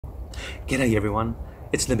G'day everyone,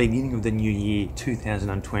 it's the beginning of the new year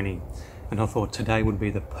 2020 and I thought today would be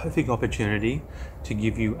the perfect opportunity to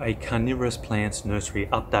give you a carnivorous plants nursery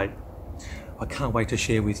update. I can't wait to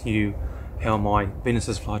share with you how my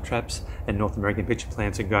Venus's Flytraps and North American pitcher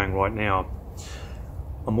plants are going right now.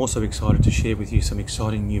 I'm also excited to share with you some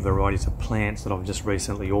exciting new varieties of plants that I've just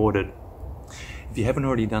recently ordered. If you haven't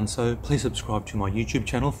already done so, please subscribe to my YouTube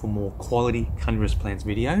channel for more quality carnivorous plants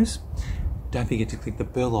videos. Don't forget to click the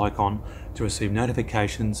bell icon to receive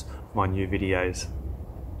notifications of my new videos.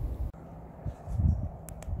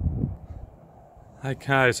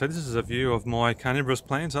 Okay, so this is a view of my carnivorous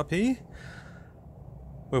plants up here.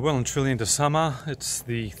 We're well and truly into summer. It's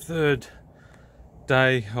the third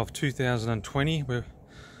day of 2020.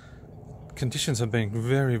 Conditions have been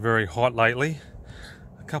very hot lately.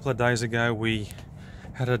 A couple of days ago we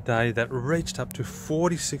had a day that reached up to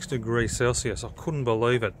 46 degrees Celsius. I couldn't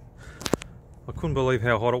believe it. I couldn't believe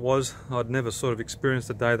how hot it was. I'd never sort of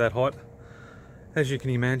experienced a day that hot. As you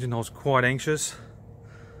can imagine, I was quite anxious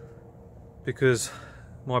because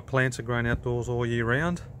my plants are grown outdoors all year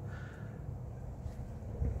round.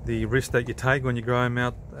 The risk that you take when you grow them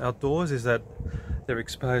outdoors is that they're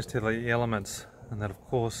exposed to the elements, and that of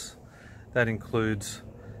course that includes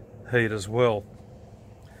heat as well.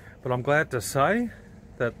 But I'm glad to say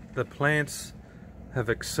that the plants have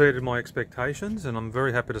exceeded my expectations, and I'm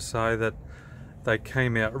very happy to say that they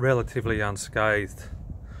came out relatively unscathed.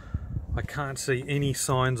 I can't see any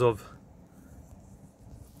signs of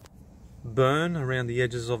burn around the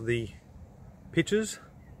edges of the pitchers.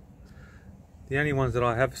 The only ones that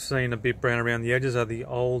I have seen a bit brown around the edges are the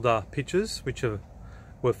older pitchers, which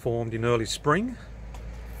were formed in early spring.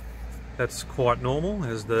 That's quite normal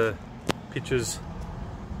as the pitchers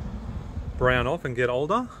brown off and get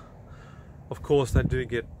older. Of course, they do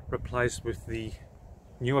get replaced with the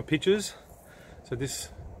newer pitchers. So this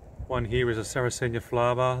one here is a Sarracenia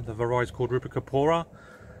flava. The variety is called Rupercapora.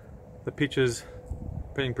 The pitchers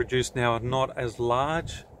being produced now are not as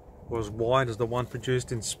large or as wide as the one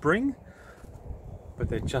produced in spring, but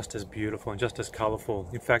they're just as beautiful and just as colourful.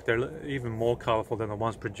 In fact, they're even more colourful than the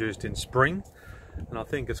ones produced in spring. And I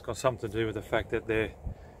think it's got something to do with the fact that their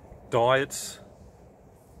diets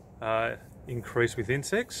increase with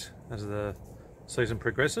insects as the season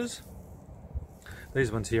progresses. These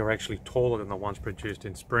ones here are actually taller than the ones produced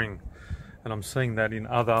in spring, and I'm seeing that in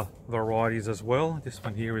other varieties as well. This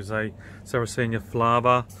one here is a Sarracenia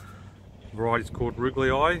flava. The variety is called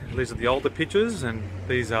Ruglii. These are the older pitchers, and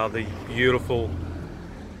these are the beautiful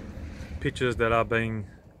pitchers that are being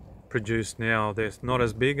produced now. They're not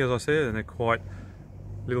as big, as I said, and they're quite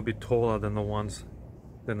a little bit taller than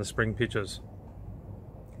the spring pitchers.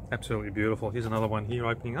 Absolutely beautiful. Here's another one here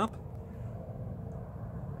opening up.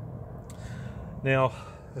 Now,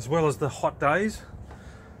 as well as the hot days,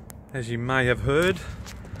 as you may have heard,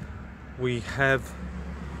 we have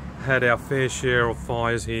had our fair share of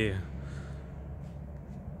fires here.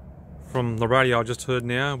 From the radio I just heard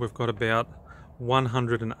now, we've got about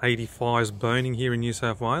 180 fires burning here in New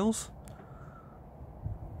South Wales.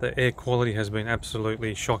 The air quality has been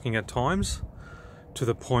absolutely shocking at times, to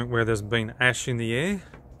the point where there's been ash in the air,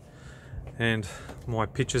 and my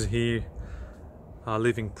pitchers here are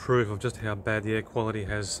living proof of just how bad the air quality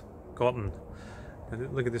has gotten.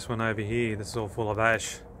 And look at this one over here. This is all full of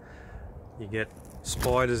ash. You get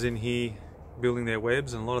spiders in here building their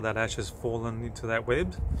webs, and a lot of that ash has fallen into that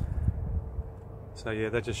web. So yeah,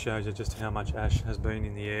 that just shows you just how much ash has been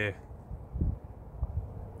in the air.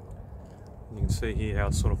 You can see here how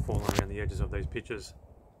it's sort of fallen around the edges of these pitchers.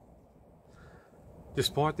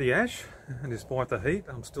 Despite the ash and despite the heat,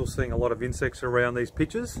 I'm still seeing a lot of insects around these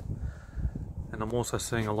pitchers. And I'm also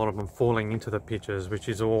seeing a lot of them falling into the pitchers, which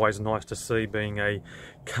is always nice to see, being a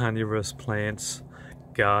carnivorous plants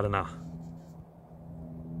gardener.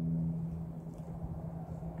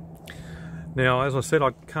 Now, as I said,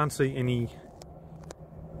 I can't see any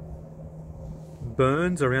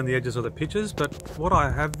burns around the edges of the pitchers, but what I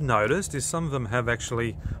have noticed is some of them have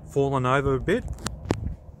actually fallen over a bit.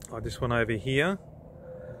 Like this one over here.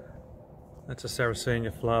 That's a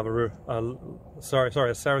Sarracenia flava, a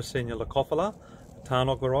Sarracenia leucophila, a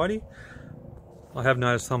Tarnock variety. I have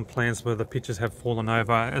noticed some plants where the pitchers have fallen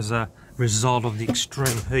over as a result of the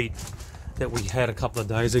extreme heat that we had a couple of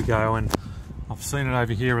days ago, and I've seen it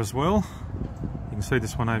over here as well. You can see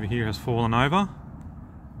this one over here has fallen over.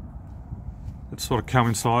 It sort of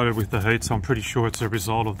coincided with the heat, so I'm pretty sure it's a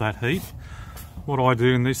result of that heat. What I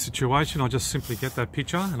do in this situation, I just simply get that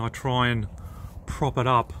pitcher and I try and prop it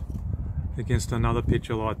up against another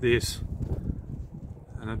pitcher like this,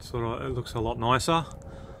 and it looks a lot nicer.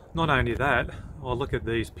 Not only that, I look at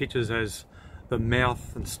these pitchers as the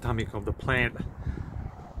mouth and stomach of the plant.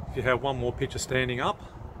 If you have one more pitcher standing up,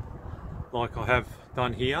 like I have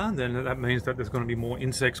done here, then that means that there's going to be more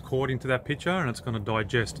insects caught into that pitcher and it's going to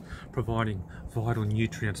digest, providing vital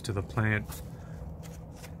nutrients to the plant.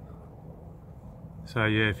 So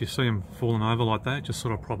yeah, if you see them falling over like that, just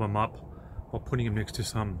sort of prop them up while putting them next to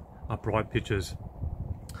some upright pitchers.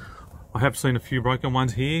 I have seen a few broken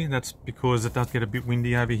ones here. That's because it does get a bit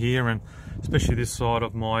windy over here, and especially this side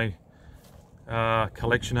of my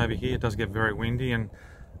collection over here, it does get very windy, and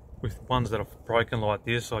with ones that are broken like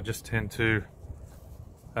this, I just tend to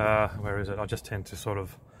I just tend to sort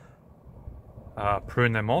of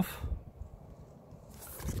prune them off.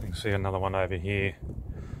 You can see another one over here,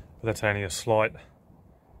 but that's only a slight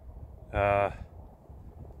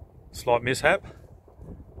mishap.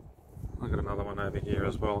 I've got another one over here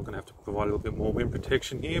as well. I'm going to have to provide a little bit more wind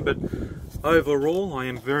protection here, but overall I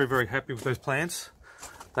am very, very happy with those plants.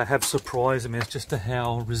 They have surprised me as just to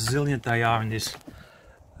how resilient they are in this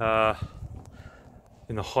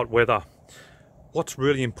in the hot weather. What's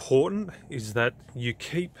really important is that you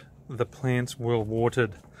keep the plants well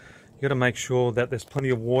watered. You got to make sure that there's plenty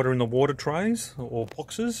of water in the water trays or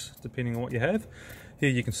boxes, depending on what you have. Here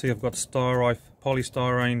you can see I've got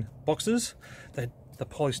polystyrene boxes. The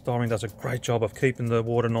polystyrene does a great job of keeping the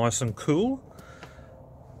water nice and cool.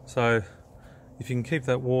 So if you can keep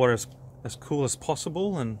that water as cool as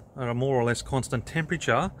possible and at a more or less constant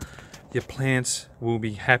temperature, your plants will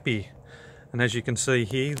be happy. And as you can see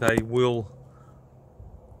here, they will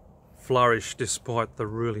flourish despite the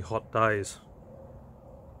really hot days.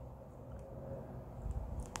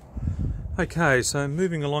 Okay, so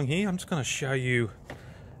moving along here, I'm just going to show you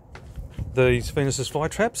these Venus's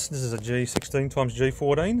Flytraps. This is a G16 times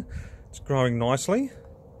G14. It's growing nicely.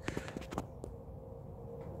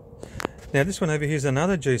 Now this one over here is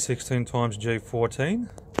another G16 times G14.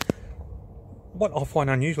 What I find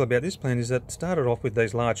unusual about this plant is that it started off with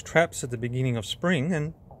these large traps at the beginning of spring,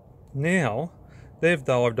 and now they've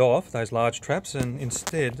dived off those large traps, and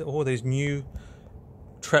instead all these new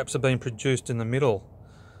traps are being produced in the middle.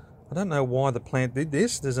 I don't know why the plant did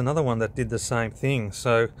this. There's another one that did the same thing.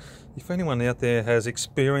 So if anyone out there has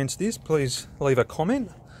experienced this, please leave a comment.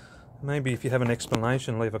 Maybe if you have an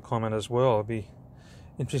explanation, leave a comment as well. It'd be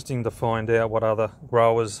interesting to find out what other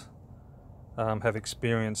growers have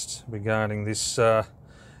experienced regarding this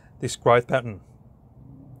this growth pattern.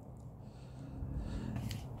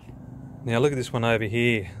 Now look at this one over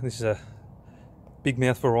here. This is a big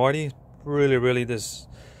mouth variety. Really, there's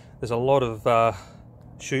a lot of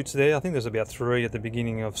shoots there. I think there's about 3 at the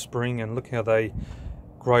beginning of spring, and look how they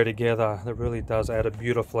grow together. That really does add a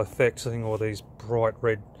beautiful effect, seeing all these bright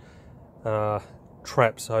red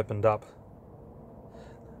traps opened up.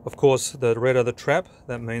 Of course, the redder the trap,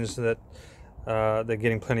 that means that they're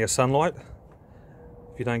getting plenty of sunlight.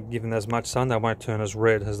 If you don't give them as much sun, they won't turn as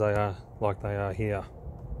red as they are, like they are here.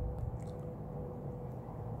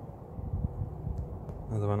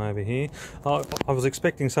 Another one over here. I was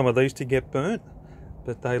expecting some of these to get burnt,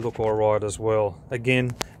 but they look all right as well.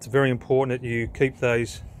 Again, it's very important that you keep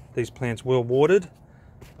these plants well watered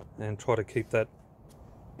and try to keep that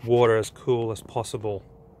water as cool as possible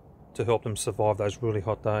to help them survive those really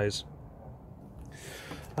hot days.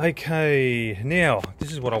 Okay, now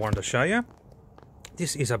this is what I wanted to show you.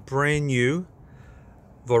 This is a brand new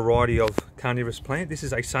variety of carnivorous plant. This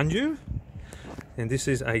is a sundew, and this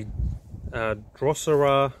is a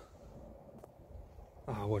Drosera.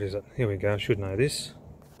 Oh, what is it? Here we go. I should know this.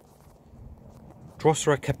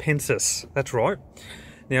 Drosera capensis. That's right.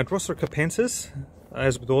 Now, Drosera capensis,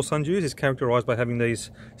 as with all sundews, is characterized by having these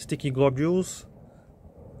sticky globules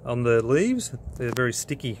on the leaves. They're very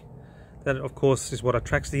sticky. That, of course, is what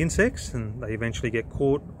attracts the insects, and they eventually get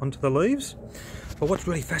caught onto the leaves. But what's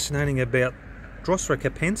really fascinating about Drosera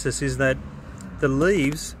capensis is that the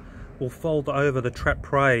leaves will fold over the trap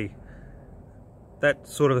prey. That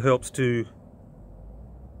sort of helps to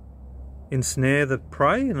ensnare the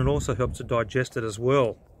prey, and it also helps to digest it as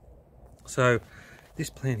well. So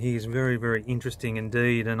this plant here is very interesting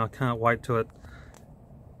indeed, and I can't wait till it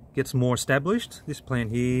gets more established. This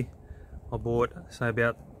plant here I bought, say,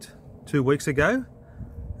 about 2 weeks ago,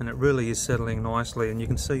 and it really is settling nicely. And you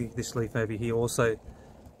can see this leaf over here also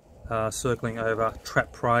circling over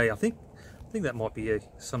trap prey. I think that might be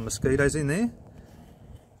some mosquitoes in there.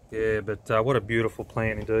 Yeah, but what a beautiful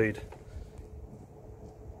plant indeed.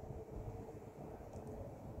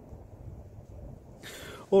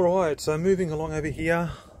 Alright, so moving along over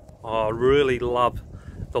here, I really love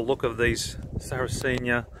the look of these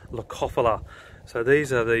Sarracenia leucophila. So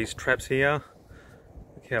these are these traps here.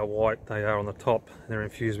 Look how white they are on the top. They're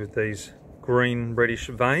infused with these green reddish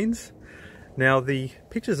veins. Now the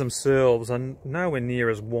pitchers themselves are nowhere near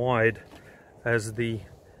as wide as the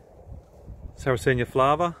Sarracenia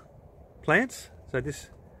flava plants. So this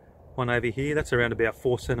one over here, that's around about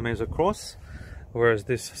 4 centimeters across, whereas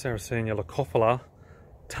this Sarracenia leucophila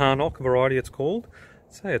Tarnock variety, it's called,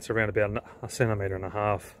 say it's around about 1.5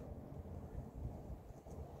 centimeters.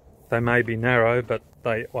 They may be narrow, but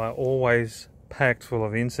they are always packed full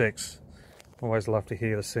of insects. Always love to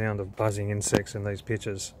hear the sound of buzzing insects in these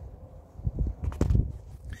pitchers.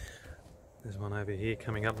 There's one over here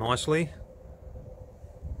coming up nicely.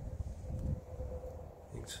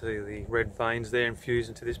 You can see the red veins there infused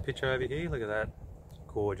into this pitcher over here. Look at that,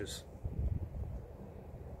 gorgeous.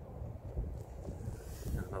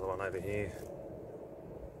 Another one over here.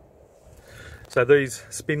 So these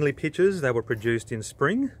spindly pitchers, they were produced in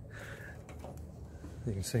spring.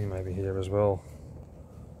 You can see them over here as well.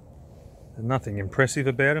 There's nothing impressive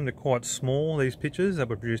about them. They're quite small, these pitchers that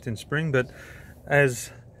were produced in spring, but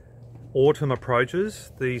as autumn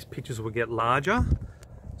approaches, these pitchers will get larger.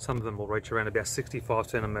 Some of them will reach around about 65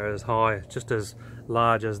 centimeters high, just as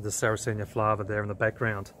large as the Sarracenia flava there in the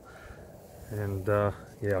background. And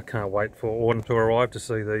yeah, I can't wait for autumn to arrive to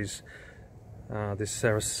see these this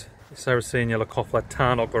Sarracenia leucophila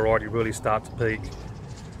Tarnock variety really start to peak.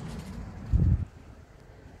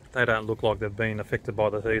 They don't look like they've been affected by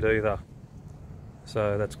the heat either,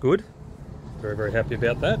 so that's good. Very, very happy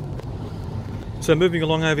about that. So moving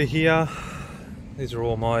along over here, these are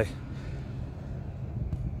all my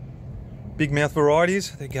big mouth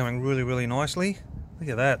varieties. They're going really, really nicely. Look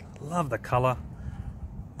at that, love the colour,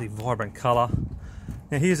 the vibrant colour.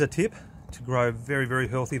 Now here's a tip to grow very, very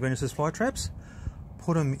healthy Venus's flytraps.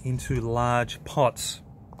 Put them into large pots.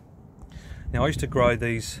 Now I used to grow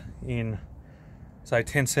these in, say,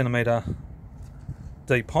 10 centimetre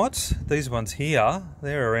deep pots. These ones here,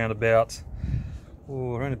 they're around about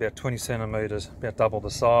 20 centimetres, about double the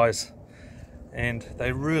size, and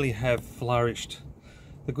they really have flourished.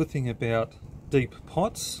 The good thing about deep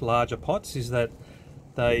pots, larger pots, is that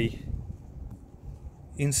they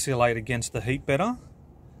insulate against the heat better,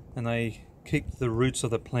 and they keep the roots of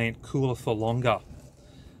the plant cooler for longer.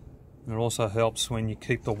 And it also helps when you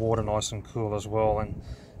keep the water nice and cool as well. And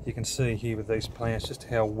you can see here with these plants just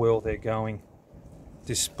how well they're going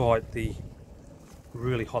despite the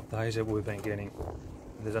really hot days that we've been getting.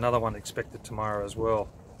 And there's another one expected tomorrow as well.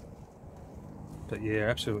 But yeah,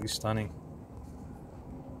 absolutely stunning.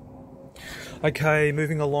 Okay,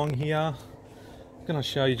 moving along here, I'm going to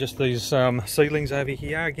show you just these seedlings over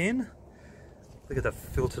here again. Look at the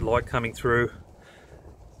filtered light coming through.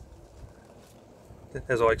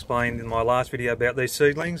 As I explained in my last video about these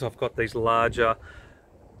seedlings, I've got these larger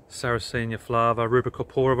Sarracenia flava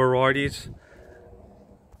rubricorpora varieties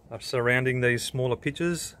surrounding these smaller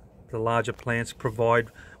pitchers. The larger plants provide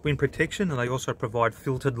wind protection, and they also provide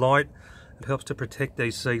filtered light. It helps to protect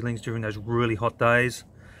these seedlings during those really hot days,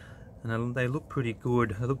 and they look pretty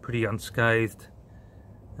good. They look pretty unscathed.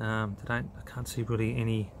 I can't see really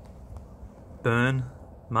any burn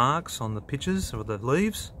marks on the pitchers or the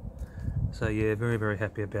leaves. So yeah, very, very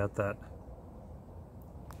happy about that.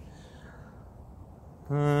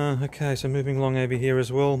 Okay, so moving along over here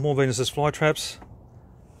as well, more Venus's flytraps,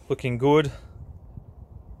 looking good.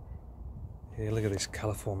 Yeah, look at these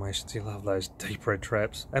colour formations. You love those deep red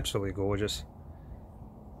traps, absolutely gorgeous.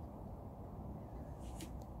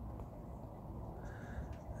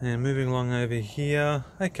 And moving along over here,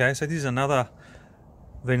 okay, so this is another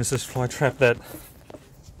Venus's flytrap that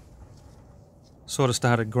sort of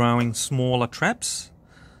started growing smaller traps.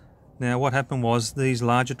 Now what happened was these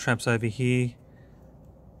larger traps over here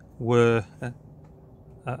were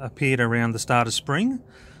appeared around the start of spring,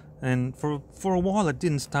 and for a while it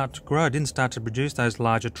didn't start to grow, it didn't start to produce those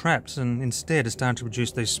larger traps, and instead it started to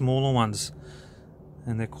produce these smaller ones,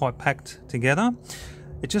 and they're quite packed together.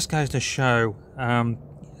 It just goes to show,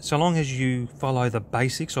 so long as you follow the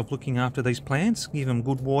basics of looking after these plants, give them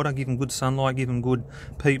good water, give them good sunlight, give them good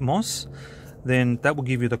peat moss, then that will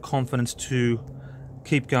give you the confidence to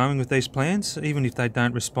keep going with these plants, even if they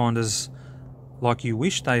don't respond as like you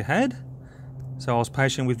wish they had. So I was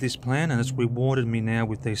patient with this plant, and it's rewarded me now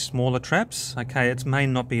with these smaller traps. Okay, it may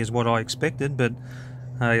not be as what I expected, but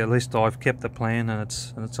hey, at least I've kept the plant and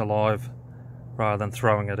it's alive rather than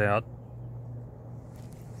throwing it out.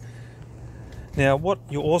 Now what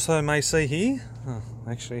you also may see here,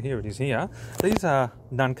 actually here it is here, these are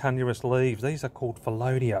non-carnivorous leaves. These are called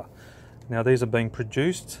Phyllodia. Now these are being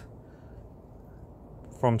produced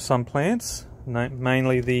from some plants,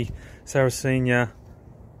 mainly the Sarracenia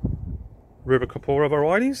rubricorpora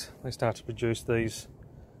varieties. They start to produce these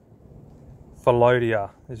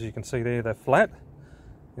Phyllodia. As you can see there, they're flat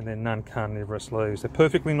and they're non-carnivorous leaves. They're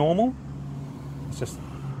perfectly normal. It's just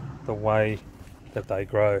the way that they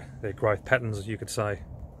grow, their growth patterns, as you could say.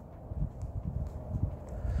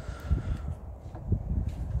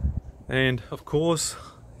 And of course,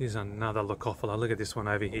 here's another Leucophila. Look at this one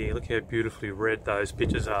over here. Look how beautifully red those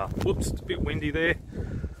pictures are. Whoops, it's a bit windy there.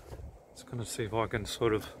 Just going to see if I can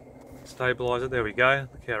sort of stabilise it. There we go.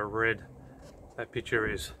 Look how red that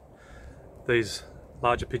picture is. These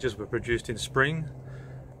larger pictures were produced in spring.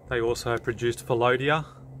 They also produced Phyllodia.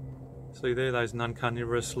 See there, those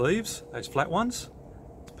non-carnivorous leaves, those flat ones.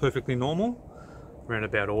 It's perfectly normal. Around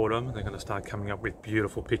about autumn, they're going to start coming up with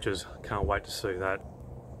beautiful pictures. Can't wait to see that.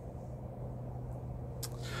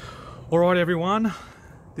 Alright everyone,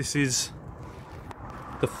 this is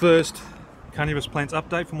the first Carnivorous Plants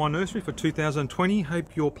update for my nursery for 2020.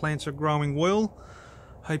 Hope your plants are growing well.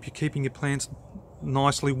 Hope you're keeping your plants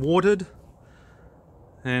nicely watered.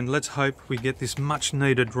 And let's hope we get this much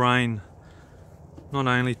needed rain, not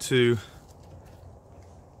only to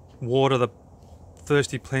water the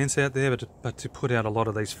thirsty plants out there, but to put out a lot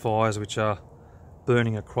of these fires which are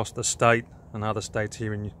burning across the state and other states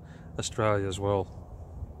here in Australia as well.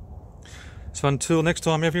 So until next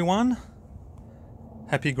time everyone,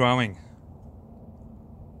 happy growing.